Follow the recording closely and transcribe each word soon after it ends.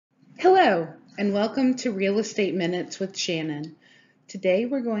Hello, and welcome to Real Estate Minutes with Shannon. Today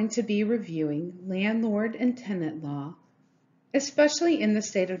we're going to be reviewing landlord and tenant law, especially in the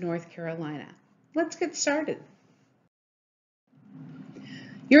state of North Carolina. Let's get started.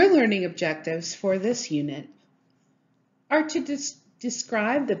 Your learning objectives for this unit are to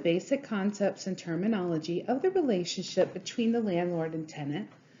describe the basic concepts and terminology of the relationship between the landlord and tenant,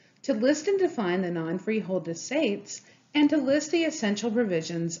 to list and define the non-freehold estates, and to list the essential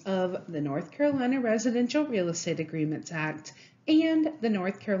provisions of the North Carolina Residential Real Estate Agreements Act and the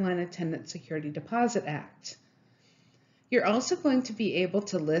North Carolina Tenant Security Deposit Act. You're also going to be able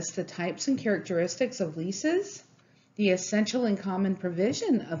to list the types and characteristics of leases, the essential and common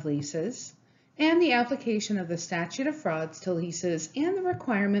provision of leases, and the application of the statute of frauds to leases and the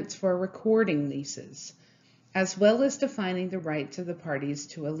requirements for recording leases, as well as defining the rights of the parties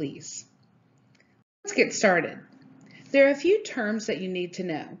to a lease. Let's get started. There are a few terms that you need to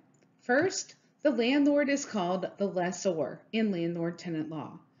know. First, the landlord is called the lessor in landlord tenant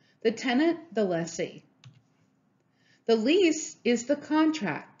law. The tenant, the lessee. The lease is the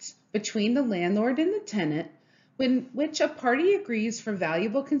contract between the landlord and the tenant in which a party agrees for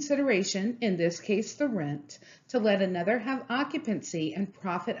valuable consideration, in this case the rent, to let another have occupancy and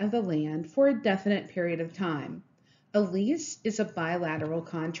profit of the land for a definite period of time. A lease is a bilateral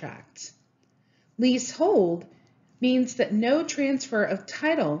contract. Leasehold means that no transfer of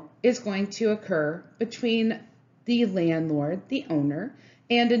title is going to occur between the landlord, the owner,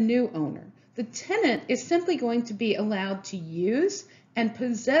 and a new owner. The tenant is simply going to be allowed to use and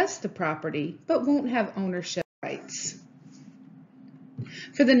possess the property, but won't have ownership rights.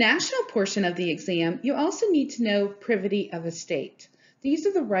 For the national portion of the exam, you also need to know privity of estate. These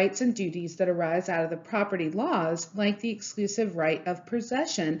are the rights and duties that arise out of the property laws, like the exclusive right of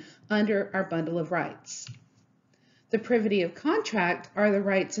possession under our bundle of rights. The privity of contract are the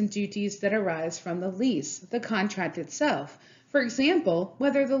rights and duties that arise from the lease, the contract itself. For example,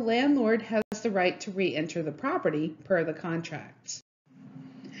 whether the landlord has the right to re-enter the property per the contract.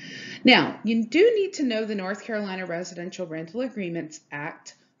 Now, you do need to know the North Carolina Residential Rental Agreements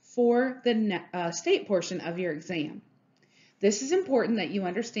Act for the state portion of your exam. This is important that you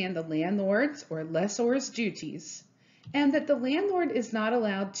understand the landlord's or lessor's duties, and that the landlord is not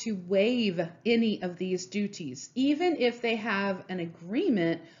allowed to waive any of these duties, even if they have an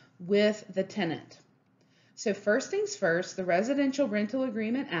agreement with the tenant. So first things first, the Residential Rental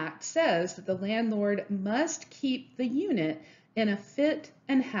Agreement Act says that the landlord must keep the unit in a fit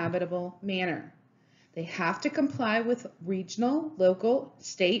and habitable manner. They have to comply with regional, local,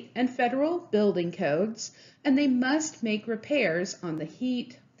 state, and federal building codes, and they must make repairs on the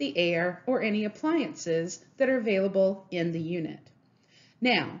heat, the air, or any appliances that are available in the unit.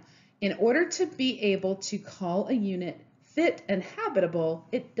 Now, in order to be able to call a unit fit and habitable,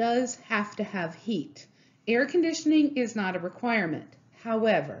 it does have to have heat. Air conditioning is not a requirement.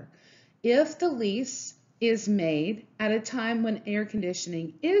 However, if the lease is made at a time when air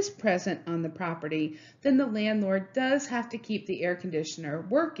conditioning is present on the property, then the landlord does have to keep the air conditioner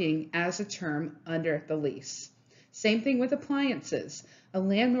working as a term under the lease. Same thing with appliances. A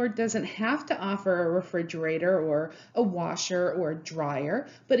landlord doesn't have to offer a refrigerator or a washer or a dryer,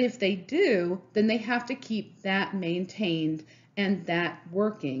 but if they do, then they have to keep that maintained and that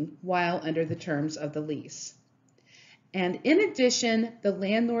working while under the terms of the lease. And in addition, the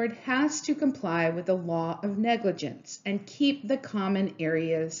landlord has to comply with the law of negligence and keep the common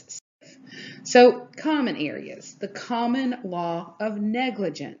areas safe. So, common areas, the common law of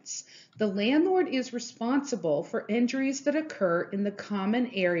negligence. The landlord is responsible for injuries that occur in the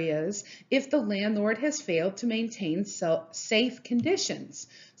common areas if the landlord has failed to maintain safe conditions.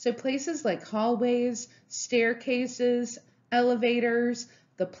 So places like hallways, staircases, elevators,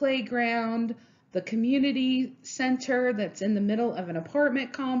 the playground, the community center that's in the middle of an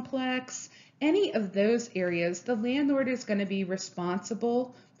apartment complex, any of those areas, the landlord is going to be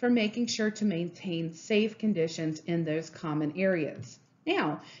responsible for making sure to maintain safe conditions in those common areas.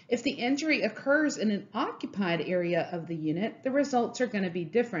 Now, if the injury occurs in an occupied area of the unit, the results are going to be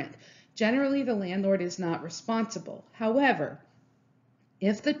different. Generally, the landlord is not responsible. However,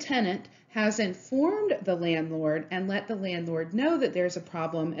 if the tenant has informed the landlord and let the landlord know that there's a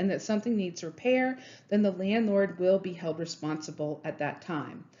problem and that something needs repair, then the landlord will be held responsible at that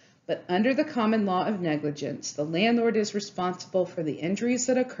time. But under the common law of negligence, the landlord is responsible for the injuries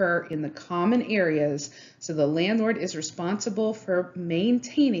that occur in the common areas, so the landlord is responsible for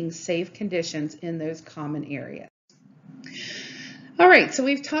maintaining safe conditions in those common areas. All right, so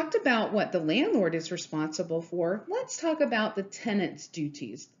we've talked about what the landlord is responsible for. Let's talk about the tenant's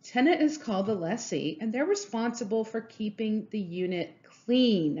duties. The tenant is called the lessee, and they're responsible for keeping the unit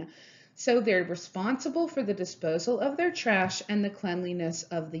clean. So they're responsible for the disposal of their trash and the cleanliness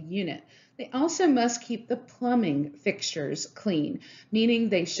of the unit. They also must keep the plumbing fixtures clean, meaning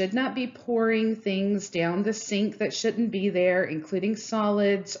they should not be pouring things down the sink that shouldn't be there, including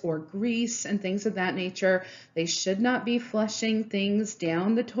solids or grease and things of that nature. They should not be flushing things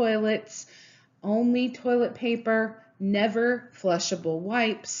down the toilets. Only toilet paper, never flushable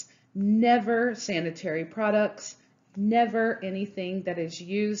wipes, never sanitary products, never anything that is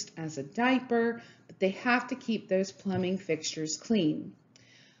used as a diaper, but they have to keep those plumbing fixtures clean.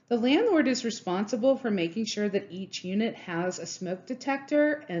 The landlord is responsible for making sure that each unit has a smoke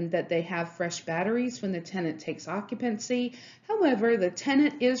detector and that they have fresh batteries when the tenant takes occupancy. However, the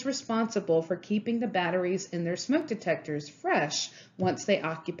tenant is responsible for keeping the batteries in their smoke detectors fresh once they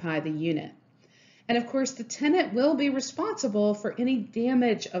occupy the unit. And of course, the tenant will be responsible for any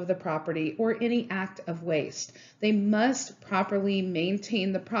damage of the property or any act of waste. They must properly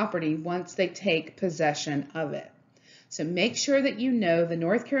maintain the property once they take possession of it. So make sure that you know the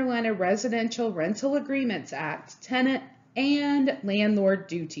North Carolina Residential Rental Agreements Act, tenant and landlord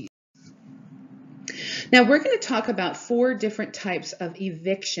duties. Now we're going to talk about 4 different types of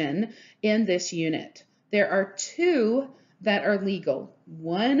eviction in this unit. There are 2 that are legal,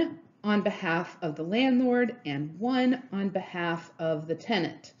 1 on behalf of the landlord and 1 on behalf of the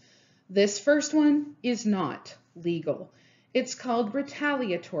tenant. This first one is not legal. It's called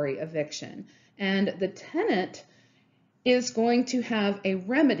retaliatory eviction, and the tenant is going to have a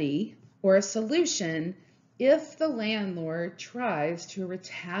remedy or a solution if the landlord tries to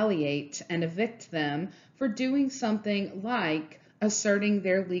retaliate and evict them for doing something like asserting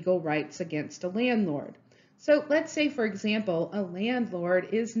their legal rights against a landlord. So let's say, for example, a landlord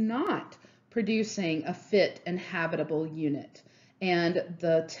is not producing a fit and habitable unit, and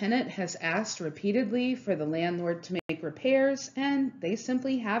the tenant has asked repeatedly for the landlord to make repairs, and they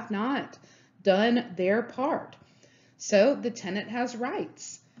simply have not done their part. So the tenant has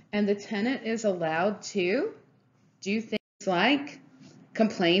rights, and the tenant is allowed to do things like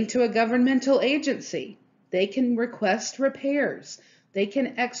complain to a governmental agency. They can request repairs. They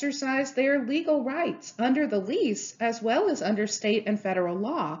can exercise their legal rights under the lease as well as under state and federal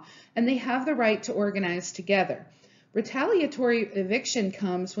law, and they have the right to organize together. Retaliatory eviction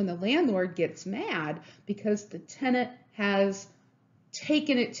comes when the landlord gets mad because the tenant has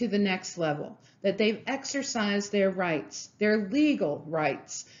taken it to the next level, that they've exercised their rights, their legal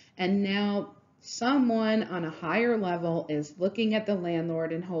rights, and now someone on a higher level is looking at the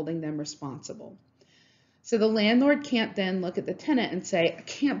landlord and holding them responsible. So the landlord can't then look at the tenant and say, I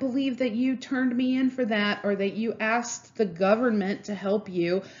can't believe that you turned me in for that, or that you asked the government to help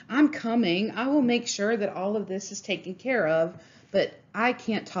you. I'm coming. I will make sure that all of this is taken care of, but I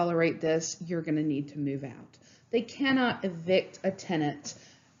can't tolerate this. You're going to need to move out. They cannot evict a tenant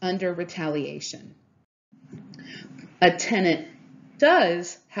under retaliation. A tenant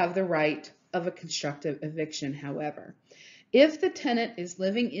does have the right of a constructive eviction, however. If the tenant is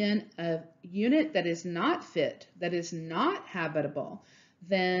living in a unit that is not fit, that is not habitable,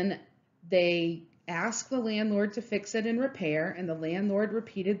 then they ask the landlord to fix it and repair, and the landlord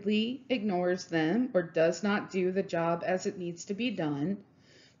repeatedly ignores them or does not do the job as it needs to be done,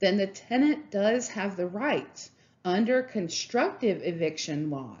 then the tenant does have the right under constructive eviction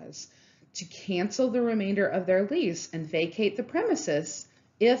laws to cancel the remainder of their lease and vacate the premises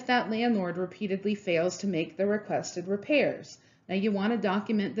if that landlord repeatedly fails to make the requested repairs. Now you want to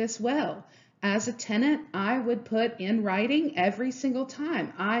document this well. As a tenant, I would put in writing every single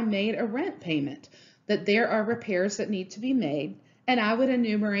time I made a rent payment that there are repairs that need to be made, and I would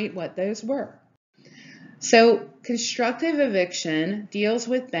enumerate what those were. So constructive eviction deals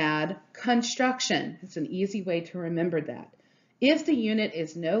with bad construction. It's an easy way to remember that. If the unit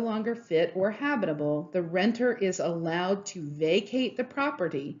is no longer fit or habitable, the renter is allowed to vacate the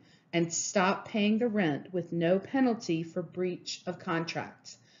property and stop paying the rent with no penalty for breach of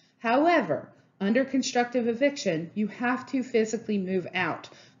contract. However, under constructive eviction, you have to physically move out.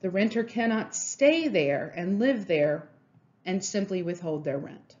 The renter cannot stay there and live there and simply withhold their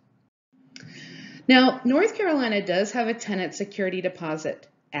rent. Now, North Carolina does have a Tenant Security Deposit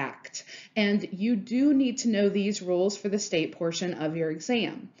Act, and you do need to know these rules for the state portion of your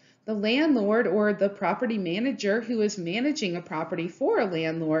exam. The landlord or the property manager who is managing a property for a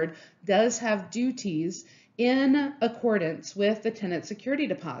landlord does have duties in accordance with the tenant security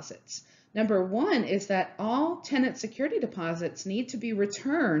deposits. Number 1 is that all tenant security deposits need to be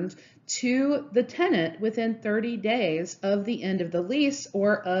returned to the tenant within 30 days of the end of the lease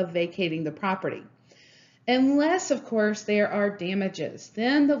or of vacating the property. Unless, of course, there are damages,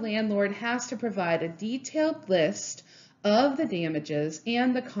 then the landlord has to provide a detailed list of the damages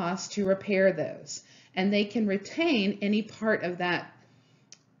and the cost to repair those. And they can retain any part of that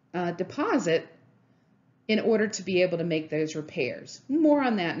deposit in order to be able to make those repairs. More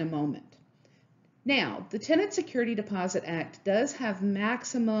on that in a moment. Now, the Tenant Security Deposit Act does have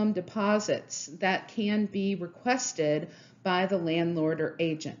maximum deposits that can be requested by the landlord or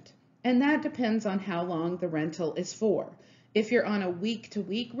agent, and that depends on how long the rental is for. If you're on a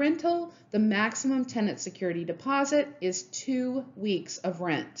week-to-week rental, the maximum tenant security deposit is 2 weeks of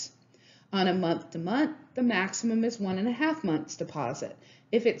rent. On a month-to-month, the maximum is 1.5 months deposit.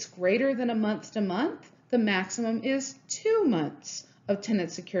 If it's greater than a month-to-month, the maximum is 2 months of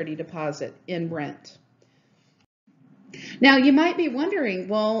tenant security deposit in rent. Now you might be wondering,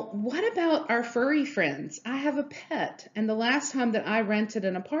 well, what about our furry friends? I have a pet, and the last time that I rented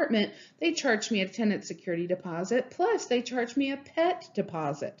an apartment, they charged me a tenant security deposit, plus they charged me a pet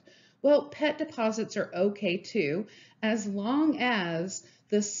deposit. Well, pet deposits are okay too, as long as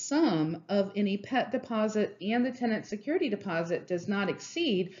the sum of any pet deposit and the tenant security deposit does not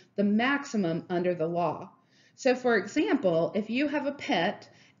exceed the maximum under the law. So for example, if you have a pet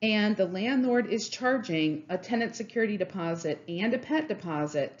and the landlord is charging a tenant security deposit and a pet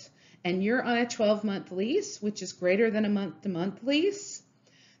deposit, and you're on a 12-month lease, which is greater than a month-to-month lease,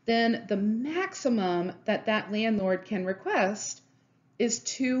 then the maximum that that landlord can request is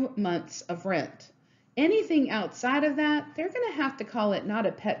 2 months of rent. Anything outside of that, they're going to have to call it not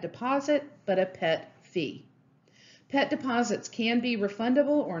a pet deposit, but a pet fee. Pet deposits can be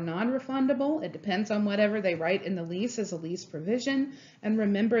refundable or non-refundable. It depends on whatever they write in the lease as a lease provision. And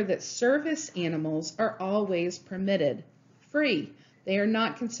remember that service animals are always permitted, free. They are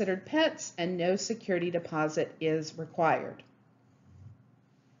not considered pets, and no security deposit is required.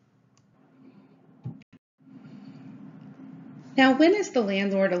 Now, when is the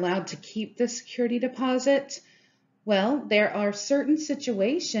landlord allowed to keep the security deposit? Well, there are certain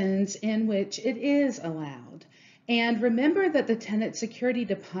situations in which it is allowed. And remember that the tenant security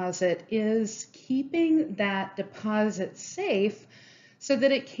deposit is keeping that deposit safe so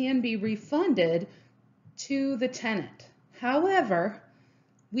that it can be refunded to the tenant. However,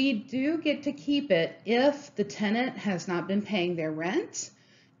 we do get to keep it if the tenant has not been paying their rent,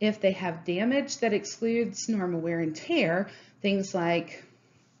 if they have damage that excludes normal wear and tear, things like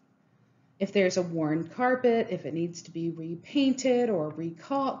if there's a worn carpet, if it needs to be repainted or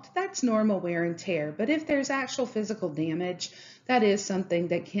recaulked, that's normal wear and tear. But if there's actual physical damage, that is something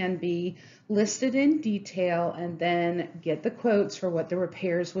that can be listed in detail and then get the quotes for what the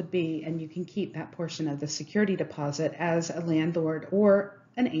repairs would be, and you can keep that portion of the security deposit as a landlord or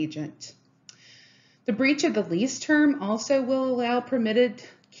an agent. The breach of the lease term also will allow permitted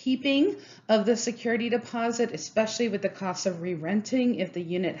keeping of the security deposit, especially with the cost of re-renting if the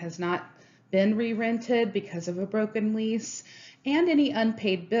unit has not been re-rented because of a broken lease, and any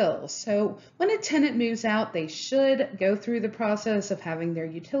unpaid bills. So when a tenant moves out, they should go through the process of having their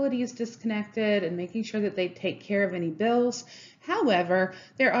utilities disconnected and making sure that they take care of any bills. However,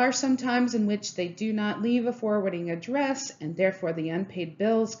 there are some times in which they do not leave a forwarding address, and therefore the unpaid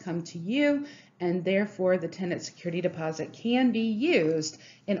bills come to you, and therefore the tenant security deposit can be used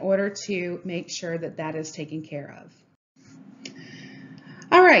in order to make sure that that is taken care of.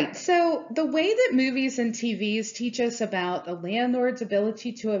 All right, so the way that movies and TVs teach us about a landlord's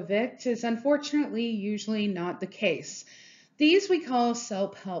ability to evict is unfortunately usually not the case. These we call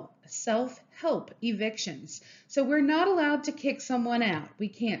self-help evictions. So we're not allowed to kick someone out. We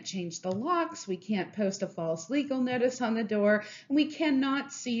can't change the locks, we can't post a false legal notice on the door, and we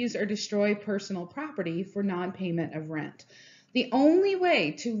cannot seize or destroy personal property for non-payment of rent. The only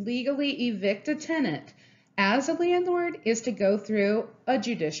way to legally evict a tenant as a landlord is to go through a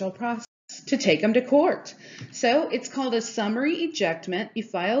judicial process to take them to court. So it's called a summary ejectment. You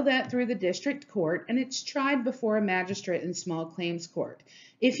file that through the district court, and it's tried before a magistrate in small claims court.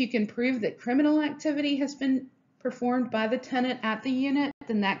 If you can prove that criminal activity has been performed by the tenant at the unit,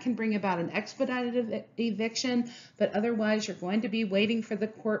 then that can bring about an expedited eviction, but otherwise you're going to be waiting for the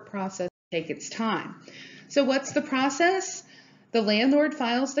court process to take its time. So what's the process? The landlord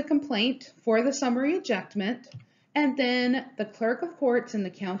files the complaint for the summary ejectment, and then the clerk of courts in the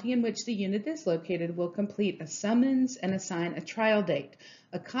county in which the unit is located will complete a summons and assign a trial date.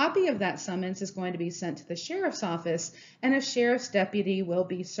 A copy of that summons is going to be sent to the sheriff's office, and a sheriff's deputy will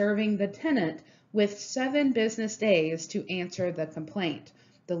be serving the tenant with 7 business days to answer the complaint.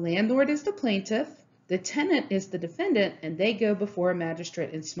 The landlord is the plaintiff, the tenant is the defendant, and they go before a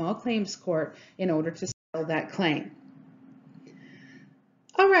magistrate in small claims court in order to settle that claim.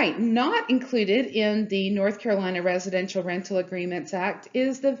 All right, not included in the North Carolina Residential Rental Agreements Act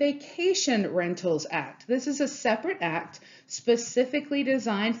is the Vacation Rentals Act. This is a separate act specifically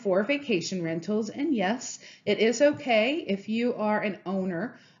designed for vacation rentals, and yes, it is okay if you are an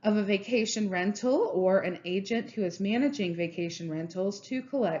owner of a vacation rental or an agent who is managing vacation rentals to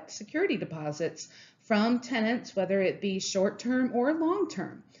collect security deposits from tenants, whether it be short-term or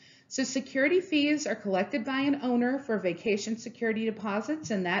long-term. So security fees are collected by an owner for vacation security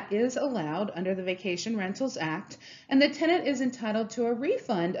deposits, and that is allowed under the Vacation Rentals Act, and the tenant is entitled to a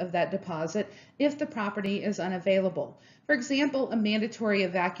refund of that deposit if the property is unavailable. For example, a mandatory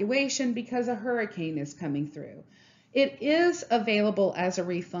evacuation because a hurricane is coming through. It is available as a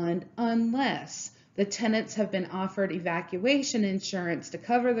refund unless the tenants have been offered evacuation insurance to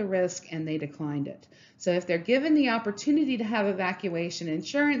cover the risk and they declined it. So if they're given the opportunity to have evacuation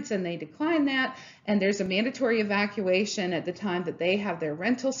insurance and they decline that, and there's a mandatory evacuation at the time that they have their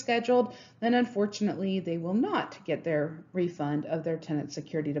rental scheduled, then unfortunately they will not get their refund of their tenant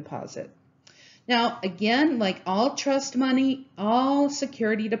security deposit. Now, again, like all trust money, all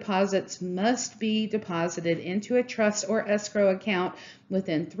security deposits must be deposited into a trust or escrow account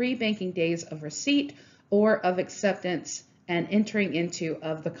within 3 banking days of receipt or of acceptance and entering into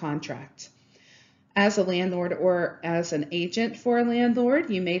of the contract. As a landlord or as an agent for a landlord,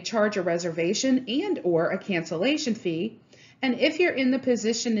 you may charge a reservation and or a cancellation fee. And if you're in the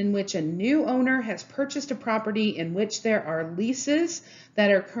position in which a new owner has purchased a property in which there are leases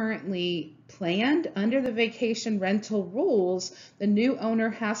that are currently planned under the vacation rental rules, the new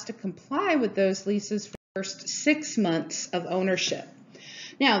owner has to comply with those leases for the first 6 months of ownership.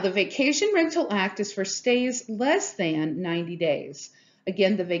 Now, the Vacation Rental Act is for stays less than 90 days.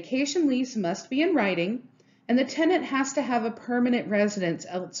 Again, the vacation lease must be in writing, and the tenant has to have a permanent residence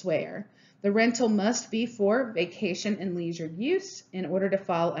elsewhere. The rental must be for vacation and leisure use in order to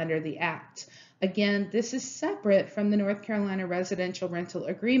fall under the Act. Again, this is separate from the North Carolina Residential Rental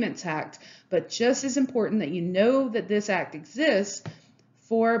Agreements Act, but just as important that you know that this act exists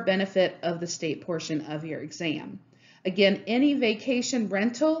for benefit of the state portion of your exam. Again, any vacation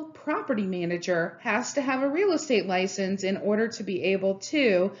rental property manager has to have a real estate license in order to be able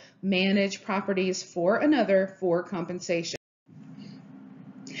to manage properties for another for compensation.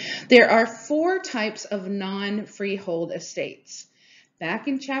 There are 4 types of non-freehold estates. Back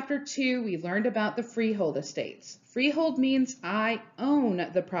in Chapter 2, we learned about the freehold estates. Freehold means I own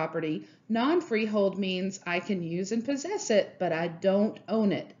the property. Non-freehold means I can use and possess it, but I don't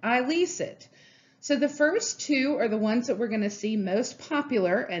own it. I lease it. So the first 2 are the ones that we're going to see most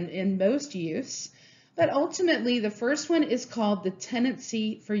popular and in most use. But ultimately, the first one is called the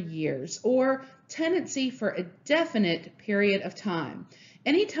tenancy for years or tenancy for a definite period of time.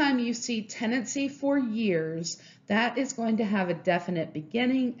 Anytime you see tenancy for years, that is going to have a definite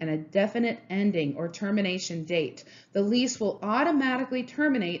beginning and a definite ending or termination date. The lease will automatically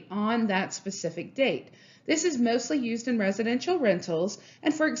terminate on that specific date. This is mostly used in residential rentals.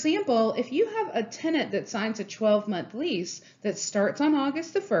 And for example, if you have a tenant that signs a 12-month lease that starts on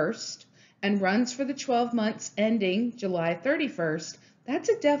August the 1st and runs for the 12 months ending July 31st, that's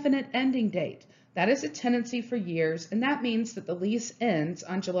a definite ending date. That is a tenancy for years, and that means that the lease ends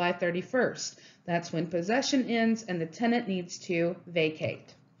on July 31st. That's when possession ends and the tenant needs to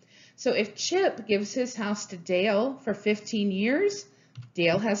vacate. So if Chip gives his house to Dale for 15 years,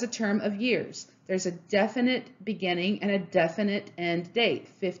 Dale has a term of years. There's a definite beginning and a definite end date.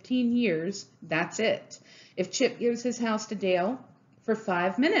 15 years, that's it. If Chip gives his house to Dale for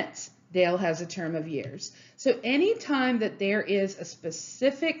 5 minutes, Dale has a term of years. So anytime that there is a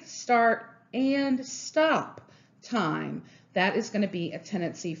specific start and stop time, that is going to be a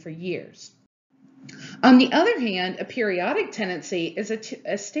tenancy for years. On the other hand, a periodic tenancy is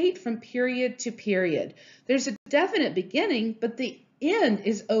a state from period to period. There's a definite beginning, but the end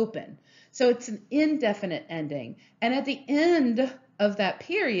is open. So it's an indefinite ending. And at the end of that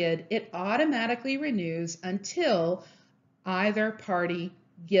period, it automatically renews until either party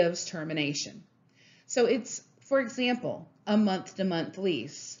gives termination. So it's, for example, a month-to-month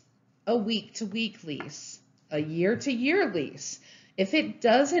lease, a week-to-week lease, a year-to-year lease. If it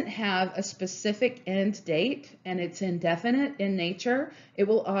doesn't have a specific end date and it's indefinite in nature, it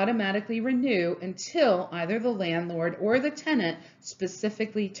will automatically renew until either the landlord or the tenant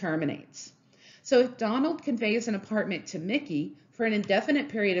specifically terminates. So if Donald conveys an apartment to Mickey for an indefinite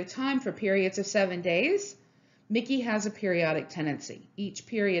period of time for periods of 7 days, Mickey has a periodic tenancy. Each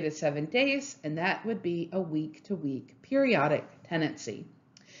period is 7 days, and that would be a week-to-week periodic tenancy.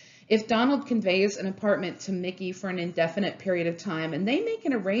 If Donald conveys an apartment to Mickey for an indefinite period of time and they make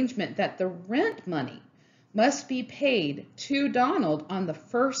an arrangement that the rent money must be paid to Donald on the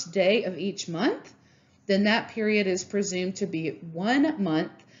first day of each month, then that period is presumed to be 1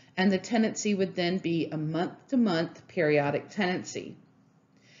 month, and the tenancy would then be a month-to-month periodic tenancy.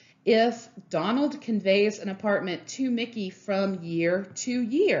 If Donald conveys an apartment to Mickey from year to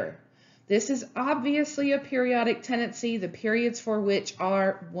year, this is obviously a periodic tenancy, the periods for which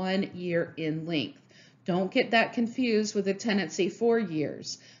are 1 year in length. Don't get that confused with a tenancy for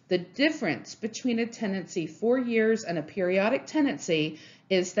years. The difference between a tenancy for years and a periodic tenancy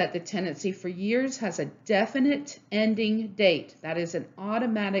is that the tenancy for years has a definite ending date. That is an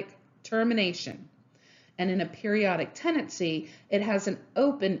automatic termination. And in a periodic tenancy, it has an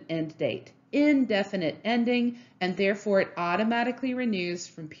open end date, indefinite ending, and therefore it automatically renews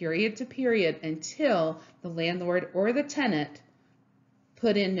from period to period until the landlord or the tenant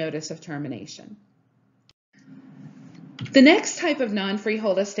put in notice of termination. The next type of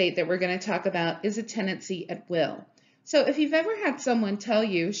non-freehold estate that we're going to talk about is a tenancy at will. So if you've ever had someone tell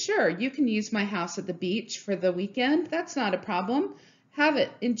you, sure, you can use my house at the beach for the weekend, that's not a problem. Have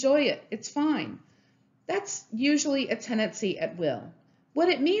it, enjoy it, it's fine. That's usually a tenancy at will. What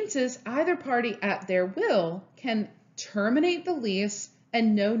it means is either party at their will can terminate the lease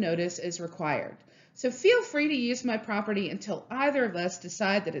and no notice is required. So feel free to use my property until either of us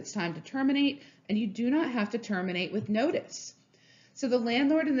decide that it's time to terminate, and you do not have to terminate with notice. So the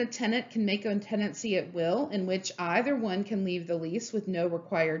landlord and the tenant can make a tenancy at will in which either one can leave the lease with no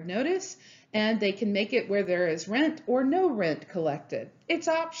required notice, and they can make it where there is rent or no rent collected. It's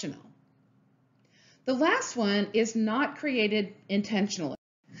optional. The last one is not created intentionally.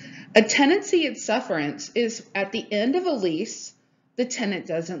 A tenancy at sufferance is at the end of a lease, the tenant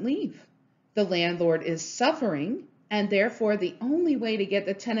doesn't leave. The landlord is suffering, and therefore the only way to get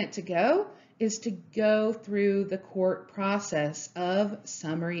the tenant to go is to go through the court process of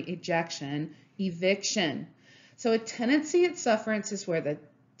summary ejection, eviction. So a tenancy at sufferance is where the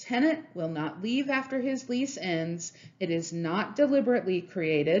tenant will not leave after his lease ends. It is not deliberately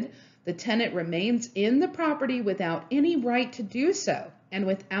created. The tenant remains in the property without any right to do so and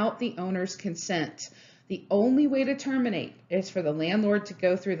without the owner's consent. The only way to terminate is for the landlord to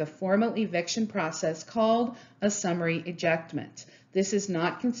go through the formal eviction process called a summary ejectment. This is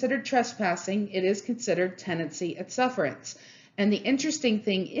not considered trespassing. It is considered tenancy at sufferance. And the interesting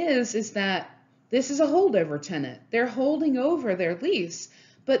thing is that this is a holdover tenant. They're holding over their lease,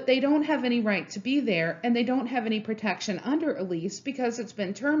 but they don't have any right to be there, and they don't have any protection under a lease because it's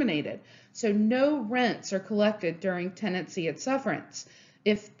been terminated. So no rents are collected during tenancy at sufferance.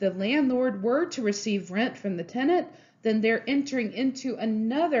 If the landlord were to receive rent from the tenant, then they're entering into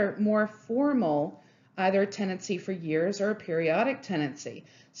another more formal either tenancy for years or a periodic tenancy.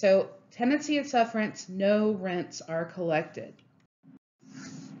 So tenancy at sufferance, no rents are collected.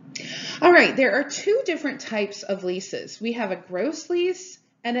 All right, there are two different types of leases. We have a gross lease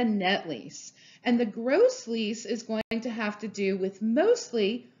and a net lease. And the gross lease is going to have to do with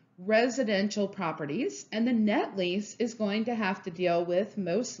mostly residential properties, and the net lease is going to have to deal with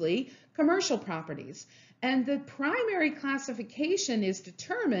mostly commercial properties. And the primary classification is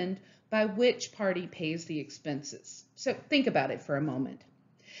determined by which party pays the expenses. So think about it for a moment.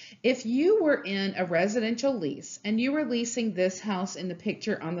 If you were in a residential lease and you were leasing this house in the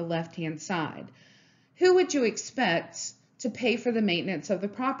picture on the left-hand side, who would you expect to pay for the maintenance of the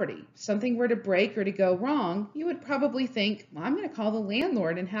property? If something were to break or to go wrong, you would probably think, well, I'm going to call the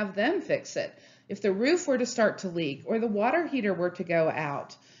landlord and have them fix it. If the roof were to start to leak or the water heater were to go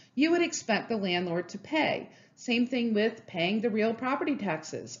out, you would expect the landlord to pay. Same thing with paying the real property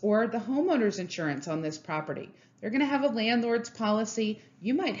taxes or the homeowner's insurance on this property. They're going to have a landlord's policy.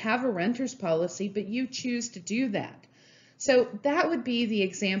 You might have a renter's policy, but you choose to do that. So that would be the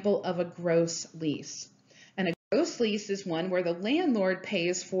example of a gross lease. And a gross lease is one where the landlord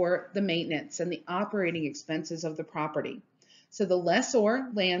pays for the maintenance and the operating expenses of the property. So the lessor,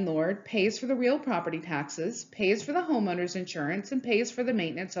 landlord, pays for the real property taxes, pays for the homeowner's insurance, and pays for the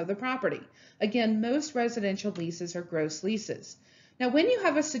maintenance of the property. Again, most residential leases are gross leases. Now, when you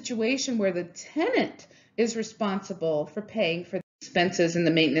have a situation where the tenant is responsible for paying for the expenses and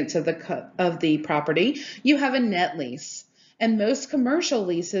the maintenance of the property, you have a net lease. And most commercial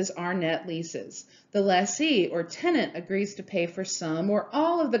leases are net leases. The lessee or tenant agrees to pay for some or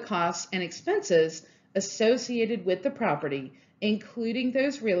all of the costs and expenses associated with the property, including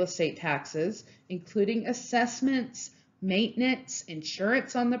those real estate taxes, including assessments, maintenance,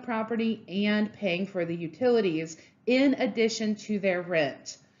 insurance on the property, and paying for the utilities in addition to their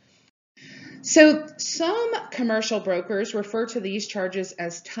rent. So some commercial brokers refer to these charges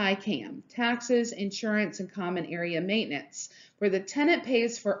as TICAM, taxes, insurance, and common area maintenance. where the tenant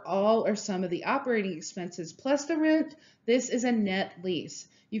pays for all or some of the operating expenses plus the rent, this is a net lease.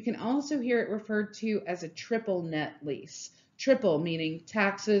 You can also hear it referred to as a triple net lease. Triple meaning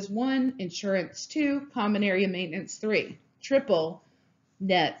taxes 1, insurance 2, common area maintenance 3. Triple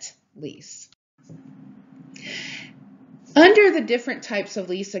net lease. Under the different types of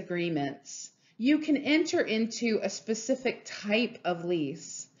lease agreements, you can enter into a specific type of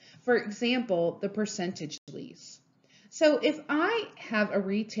lease. For example, the percentage lease. So if I have a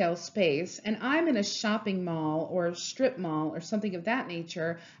retail space and I'm in a shopping mall or a strip mall or something of that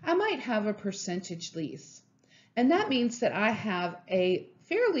nature, I might have a percentage lease. And that means that I have a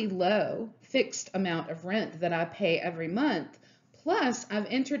fairly low fixed amount of rent that I pay every month. Plus, I've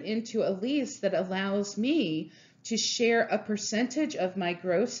entered into a lease that allows me to share a percentage of my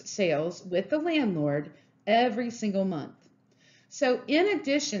gross sales with the landlord every single month. So in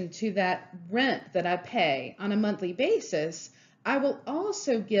addition to that rent that I pay on a monthly basis, I will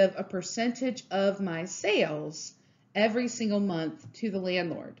also give a percentage of my sales every single month to the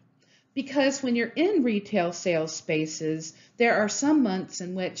landlord. Because when you're in retail sales spaces, there are some months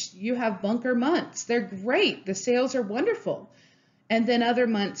in which you have bunker months. They're great, the sales are wonderful. And then other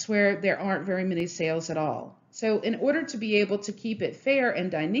months where there aren't very many sales at all. So in order to be able to keep it fair and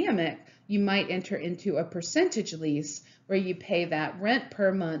dynamic, you might enter into a percentage lease where you pay that rent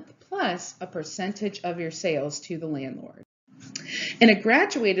per month plus a percentage of your sales to the landlord. In a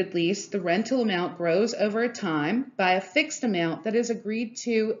graduated lease, the rental amount grows over time by a fixed amount that is agreed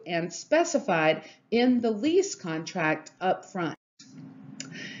to and specified in the lease contract up front.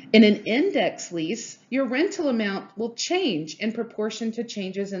 In an index lease, your rental amount will change in proportion to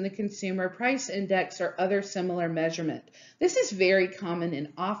changes in the consumer price index or other similar measurement. This is very common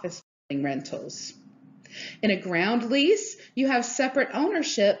in office building rentals. In a ground lease, you have separate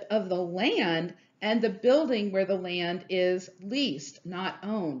ownership of the land and the building where the land is leased, not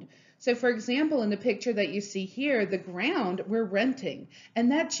owned. So for example, in the picture that you see here, the ground we're renting,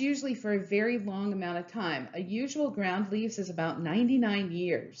 and that's usually for a very long amount of time. A usual ground lease is about 99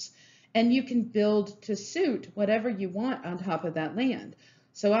 years, and you can build to suit whatever you want on top of that land.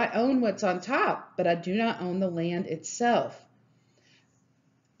 So I own what's on top, but I do not own the land itself.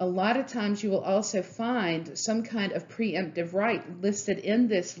 A lot of times you will also find some kind of preemptive right listed in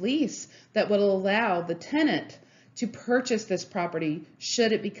this lease that will allow the tenant to purchase this property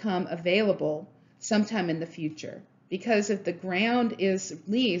should it become available sometime in the future. Because if the ground is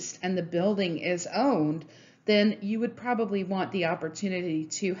leased and the building is owned, then you would probably want the opportunity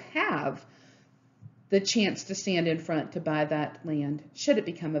to have the chance to stand in front to buy that land should it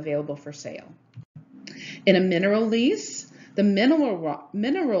become available for sale. In a mineral lease, the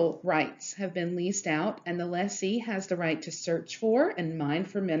mineral rights have been leased out and the lessee has the right to search for and mine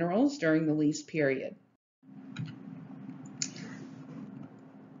for minerals during the lease period.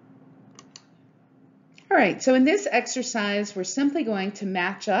 All right, so in this exercise, we're simply going to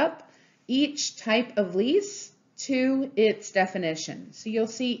match up each type of lease to its definition. So you'll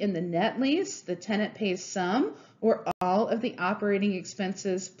see in the net lease, the tenant pays some or all of the operating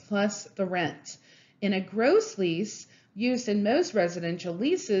expenses plus the rent. In a gross lease, used in most residential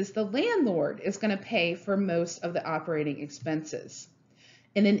leases, the landlord is going to pay for most of the operating expenses.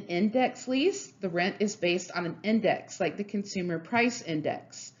 In an index lease, the rent is based on an index like the consumer price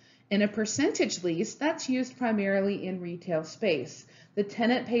index. In a percentage lease, that's used primarily in retail space. The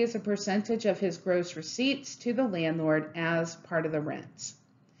tenant pays a percentage of his gross receipts to the landlord as part of the rent.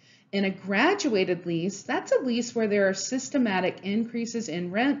 In a graduated lease, that's a lease where there are systematic increases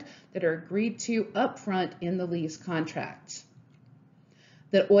in rent that are agreed to upfront in the lease contract.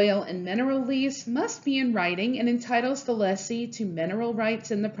 The oil and mineral lease must be in writing and entitles the lessee to mineral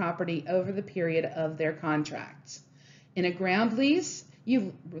rights in the property over the period of their contract. In a ground lease,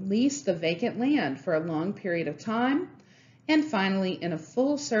 you lease the vacant land for a long period of time. And finally, in a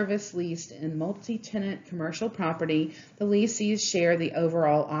full-service lease in multi-tenant commercial property, the lessees share the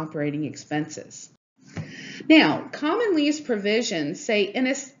overall operating expenses. Now, common lease provisions say, in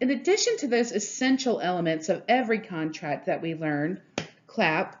addition to those essential elements of every contract that we learned,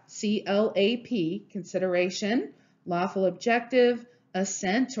 CLAP, C-L-A-P, consideration, lawful objective,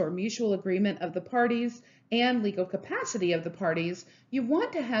 assent or mutual agreement of the parties, and legal capacity of the parties, you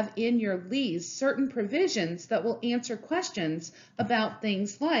want to have in your lease certain provisions that will answer questions about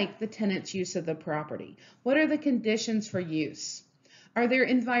things like the tenant's use of the property. What are the conditions for use? Are there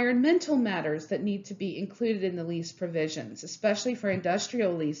environmental matters that need to be included in the lease provisions, especially for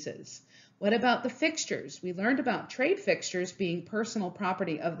industrial leases? What about the fixtures? We learned about trade fixtures being personal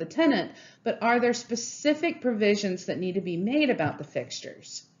property of the tenant, but are there specific provisions that need to be made about the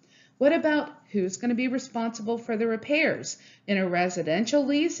fixtures? What about who's going to be responsible for the repairs? In a residential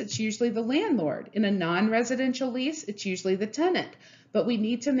lease, it's usually the landlord. In a non-residential lease, it's usually the tenant. But we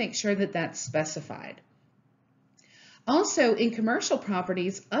need to make sure that that's specified. Also, in commercial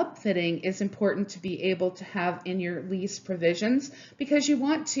properties, upfitting is important to be able to have in your lease provisions because you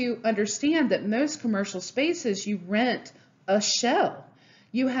want to understand that most commercial spaces you rent a shell.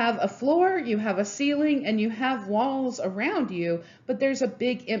 You have a floor, you have a ceiling, and you have walls around you, but there's a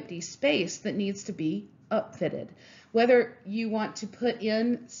big empty space that needs to be upfitted. Whether you want to put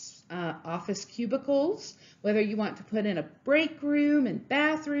in office cubicles, whether you want to put in a break room and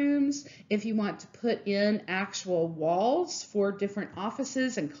bathrooms, if you want to put in actual walls for different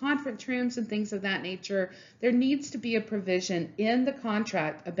offices and conference rooms and things of that nature, there needs to be a provision in the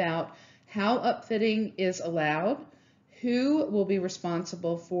contract about how upfitting is allowed, who will be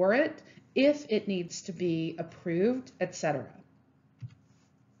responsible for it, if it needs to be approved, etc.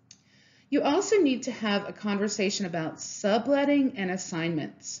 You also need to have a conversation about subletting and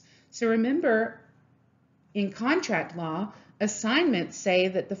assignments. So remember, in contract law, assignments say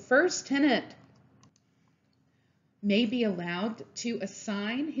that the first tenant may be allowed to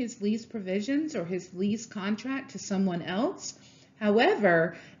assign his lease provisions or his lease contract to someone else.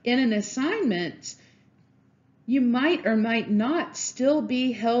 However, in an assignment, you might or might not still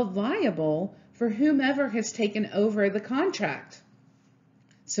be held liable for whomever has taken over the contract.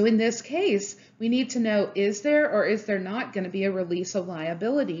 So in this case, we need to know, is there or is there not going to be a release of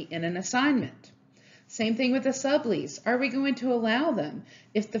liability in an assignment? Same thing with a sublease. Are we going to allow them?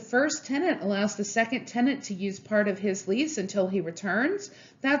 If the first tenant allows the second tenant to use part of his lease until he returns,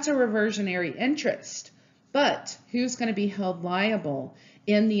 that's a reversionary interest. But who's going to be held liable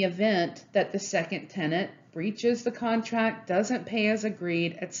in the event that the second tenant breaches the contract, doesn't pay as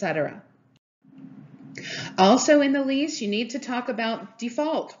agreed, etc.? Also in the lease, you need to talk about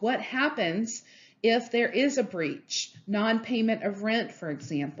default. What happens if there is a breach, non-payment of rent, for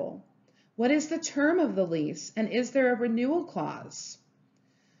example? What is the term of the lease, and is there a renewal clause?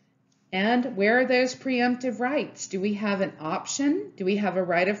 And where are those preemptive rights? Do we have an option? Do we have a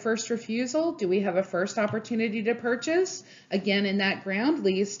right of first refusal? Do we have a first opportunity to purchase? Again, in that ground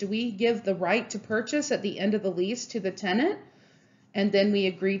lease, do we give the right to purchase at the end of the lease to the tenant? And then we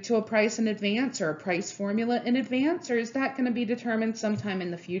agree to a price in advance or a price formula in advance, or is that going to be determined sometime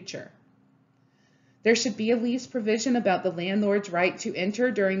in the future? There should be a lease provision about the landlord's right to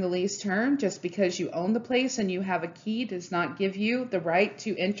enter during the lease term. Just because you own the place and you have a key does not give you the right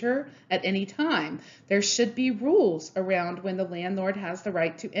to enter at any time. There should be rules around when the landlord has the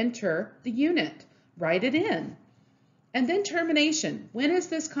right to enter the unit. Write it in. And then termination. When is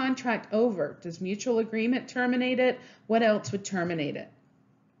this contract over? Does mutual agreement terminate it? What else would terminate it?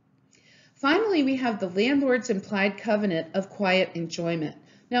 Finally, we have the landlord's implied covenant of quiet enjoyment.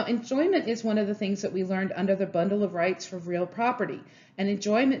 Now, enjoyment is one of the things that we learned under the bundle of rights for real property. And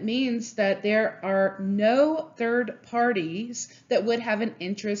enjoyment means that there are no third parties that would have an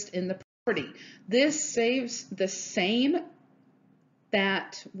interest in the property. This saves the same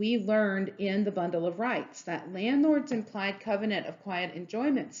that we learned in the bundle of rights. That landlord's implied covenant of quiet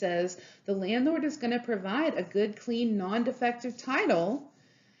enjoyment says the landlord is going to provide a good, clean, non-defective title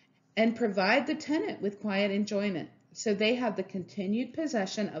and provide the tenant with quiet enjoyment. So they have the continued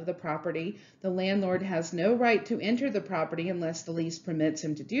possession of the property. The landlord has no right to enter the property unless the lease permits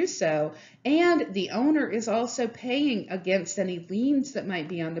him to do so. And the owner is also paying against any liens that might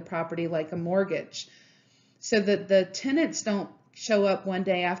be on the property, like a mortgage, so that the tenants don't show up one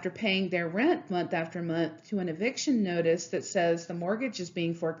day after paying their rent month after month to an eviction notice that says the mortgage is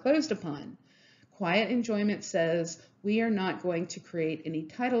being foreclosed upon. Quiet enjoyment says we are not going to create any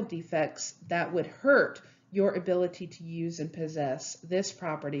title defects that would hurt your ability to use and possess this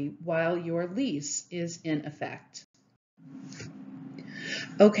property while your lease is in effect.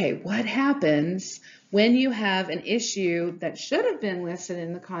 Okay, what happens when you have an issue that should have been listed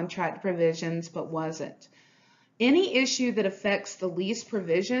in the contract provisions but wasn't? Any issue that affects the lease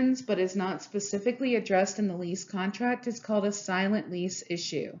provisions but is not specifically addressed in the lease contract is called a silent lease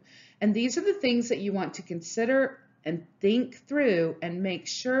issue. And these are the things that you want to consider and think through and make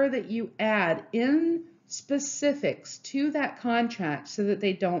sure that you add in specifics to that contract so that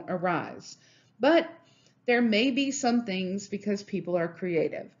they don't arise. But there may be some things because people are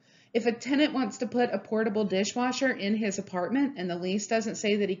creative. If a tenant wants to put a portable dishwasher in his apartment and the lease doesn't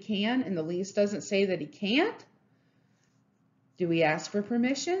say that he can and the lease doesn't say that he can't, do we ask for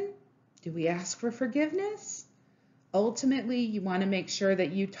permission? Do we ask for forgiveness? Ultimately, you want to make sure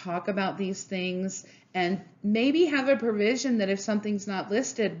that you talk about these things and maybe have a provision that if something's not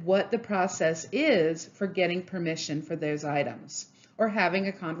listed, what the process is for getting permission for those items or having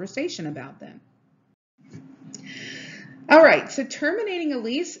a conversation about them. All right, so terminating a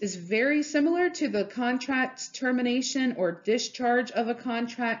lease is very similar to the contract termination or discharge of a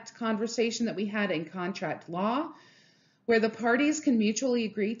contract conversation that we had in contract law, where the parties can mutually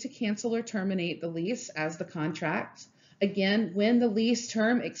agree to cancel or terminate the lease as the contract. Again, when the lease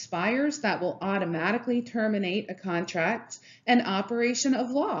term expires, that will automatically terminate a contract. And operation of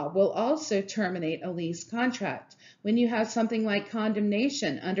law will also terminate a lease contract. When you have something like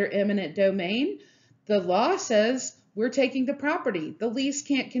condemnation under eminent domain, the law says we're taking the property. The lease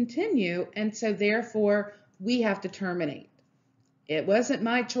can't continue, and so therefore we have to terminate. It wasn't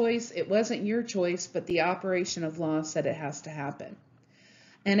my choice, it wasn't your choice, but the operation of law said it has to happen.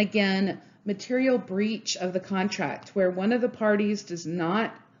 And again, material breach of the contract, where one of the parties does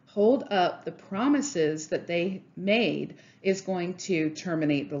not hold up the promises that they made, is going to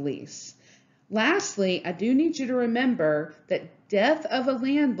terminate the lease. Lastly, I do need you to remember that death of a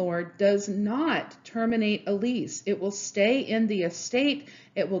landlord does not terminate a lease. It will stay in the estate.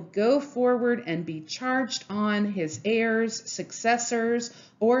 It will go forward and be charged on his heirs, successors,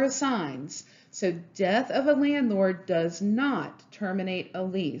 or assigns. So death of a landlord does not terminate a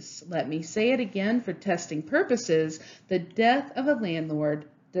lease. Let me say it again for testing purposes. The death of a landlord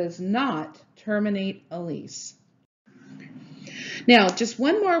does not terminate a lease. Now, just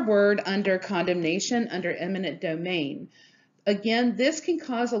one more word under condemnation, under eminent domain. Again, this can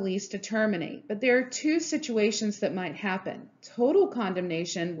cause a lease to terminate, but there are two situations that might happen. Total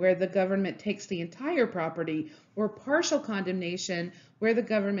condemnation, where the government takes the entire property, or partial condemnation, where the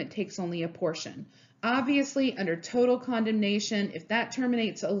government takes only a portion. Obviously, under total condemnation, if that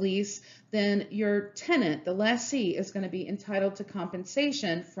terminates a lease, then your tenant, the lessee, is going to be entitled to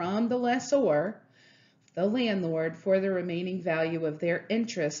compensation from the lessor, the landlord, for the remaining value of their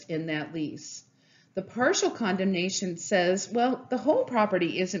interest in that lease. The partial condemnation says, well, the whole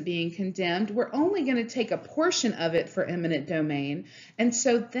property isn't being condemned. We're only going to take a portion of it for eminent domain. And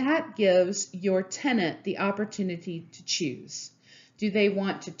so that gives your tenant the opportunity to choose. Do they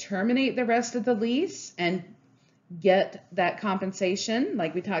want to terminate the rest of the lease and get that compensation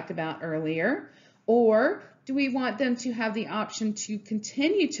like we talked about earlier? Or do we want them to have the option to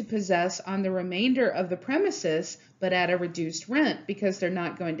continue to possess on the remainder of the premises, but at a reduced rent, because they're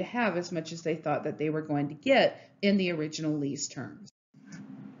not going to have as much as they thought that they were going to get in the original lease terms?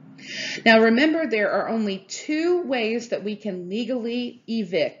 Now remember, there are only two ways that we can legally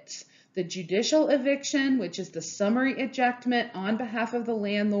evict. The judicial eviction, which is the summary ejectment on behalf of the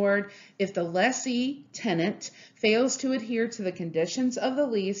landlord. If the lessee tenant fails to adhere to the conditions of the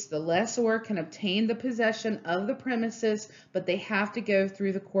lease, the lessor can obtain the possession of the premises, but they have to go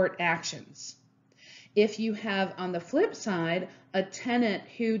through the court actions. If you have, on the flip side, a tenant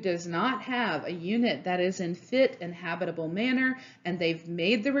who does not have a unit that is in fit and habitable manner, and they've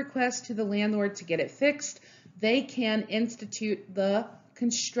made the request to the landlord to get it fixed, they can institute the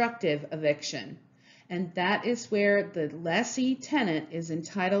constructive eviction. And that is where the lessee tenant is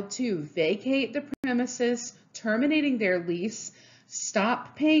entitled to vacate the premises, terminating their lease,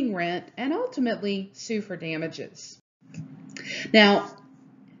 stop paying rent, and ultimately sue for damages. Now,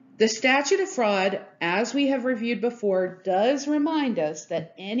 the statute of fraud, as we have reviewed before, does remind us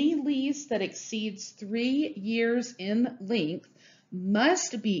that any lease that exceeds 3 years in length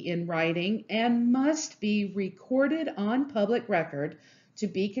must be in writing and must be recorded on public record to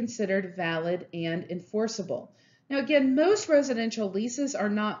be considered valid and enforceable. Now again, most residential leases are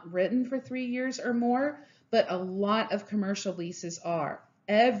not written for 3 years or more, but a lot of commercial leases are.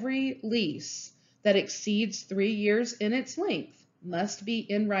 Every lease that exceeds 3 years in its length must be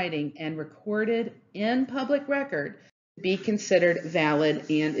in writing and recorded in public record to be considered valid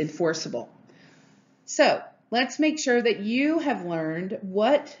and enforceable. So let's make sure that you have learned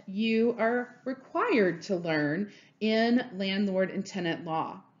what you are required to learn in landlord and tenant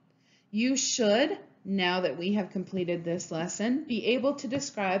law. You should, now that we have completed this lesson, be able to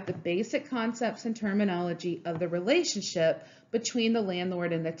describe the basic concepts and terminology of the relationship between the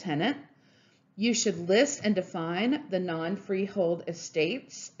landlord and the tenant. You should list and define the non-freehold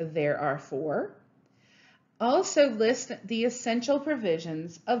estates. There are 4. Also list the essential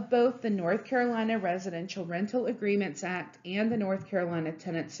provisions of both the North Carolina Residential Rental Agreements Act and the North Carolina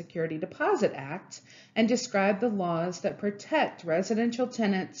Tenant Security Deposit Act, and describe the laws that protect residential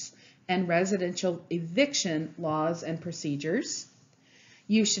tenants and residential eviction laws and procedures.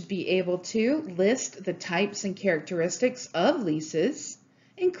 You should be able to list the types and characteristics of leases,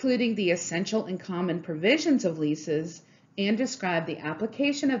 including the essential and common provisions of leases, and describe the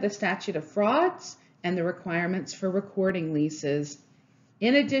application of the statute of frauds and the requirements for recording leases.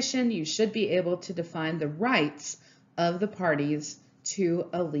 In addition, you should be able to define the rights of the parties to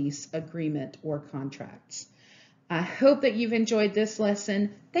a lease agreement or contracts. I hope that you've enjoyed this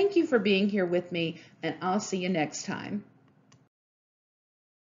lesson. Thank you for being here with me, and I'll see you next time.